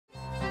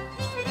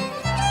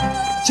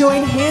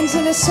Join hands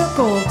in a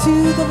circle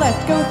to the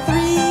left. Go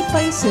 3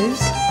 places.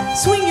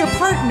 Swing your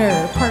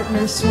partner,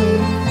 partner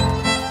swing.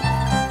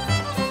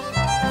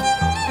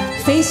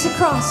 Face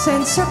across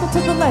and circle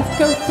to the left.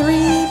 Go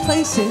 3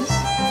 places.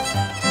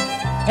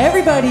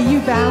 Everybody,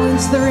 you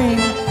balance the ring.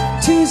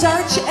 Twos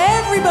arch,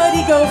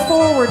 everybody go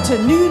forward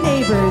to new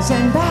neighbors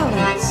and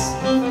balance.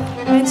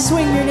 And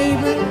swing your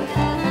neighbor.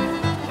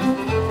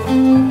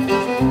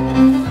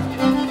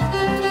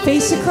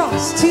 Face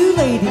across, 2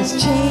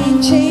 ladies,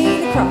 chain,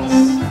 chain across.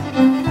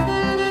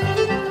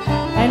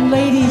 And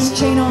ladies,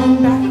 chain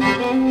on back.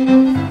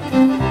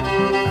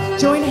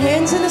 Join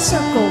hands in a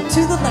circle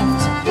to the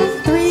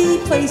left, 3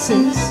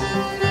 places.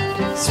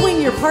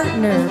 Swing your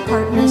partner,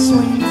 partner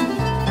swing.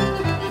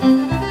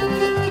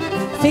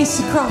 Face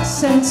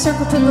across and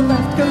circle to the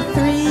left, go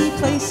 3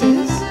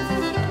 places.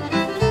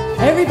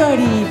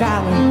 Everybody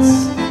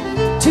balance.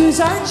 Twos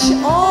arch,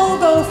 all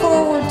go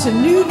forward to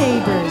new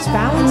neighbors.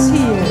 Balance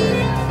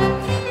here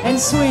and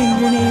swing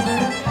your neighbor.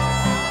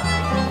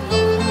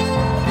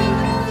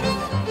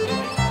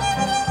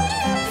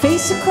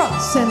 Face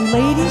across and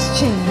ladies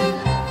chain.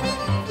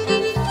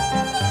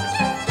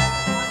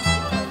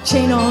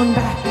 Chain on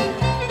back.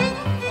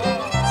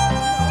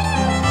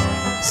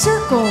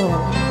 Circle.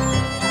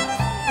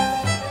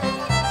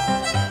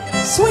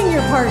 Swing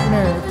your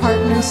partner,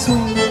 partner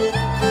swing.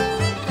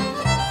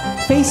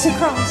 Face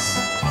across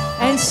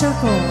and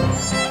circle.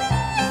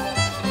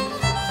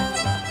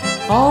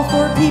 All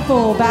 4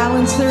 people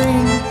balance the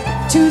ring.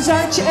 Twos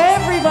arch,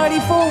 everybody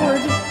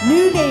forward.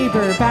 New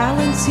neighbor,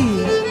 balance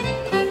here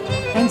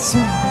and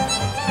swing.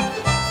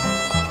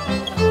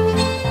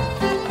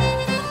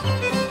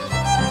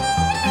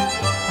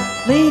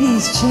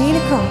 Ladies, chain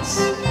across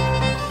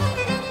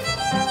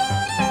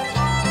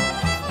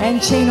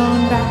and chain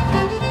on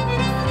back.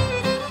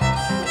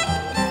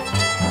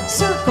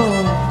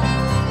 Circle.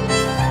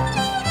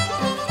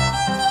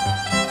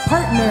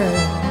 Partner.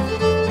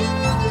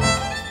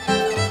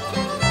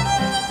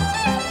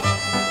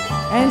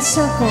 And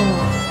circle.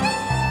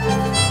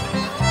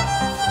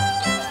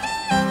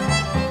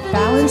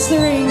 Balance the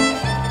ring.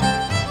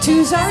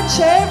 Twos arch,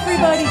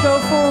 everybody go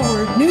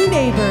forward. New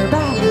neighbor,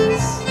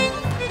 balance.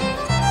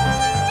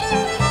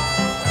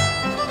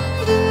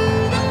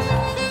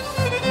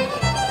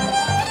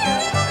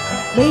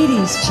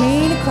 Ladies,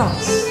 chain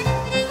across.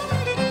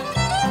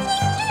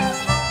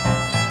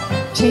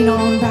 Chain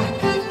on back.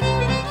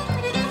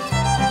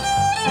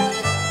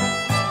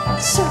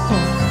 Circle.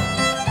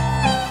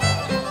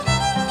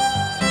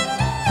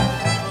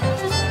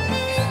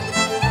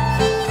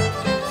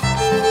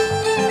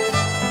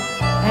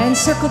 And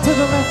circle to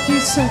the left, you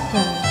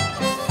circle.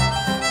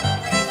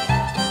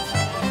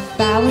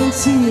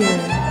 Balance here.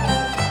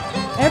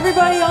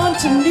 Everybody on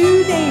to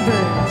new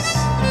neighbors.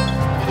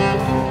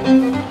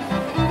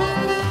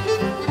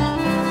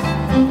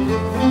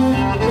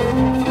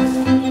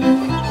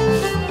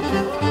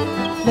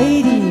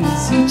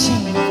 Ladies, you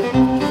chain.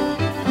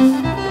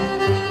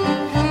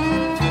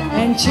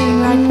 And chain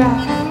right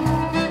back.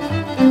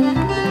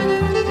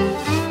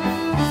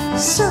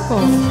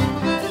 Circle.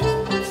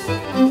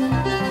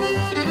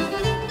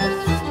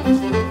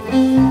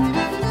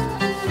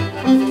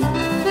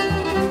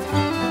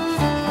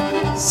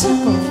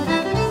 Circle.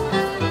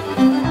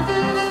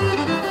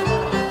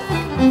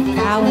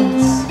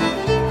 Balance.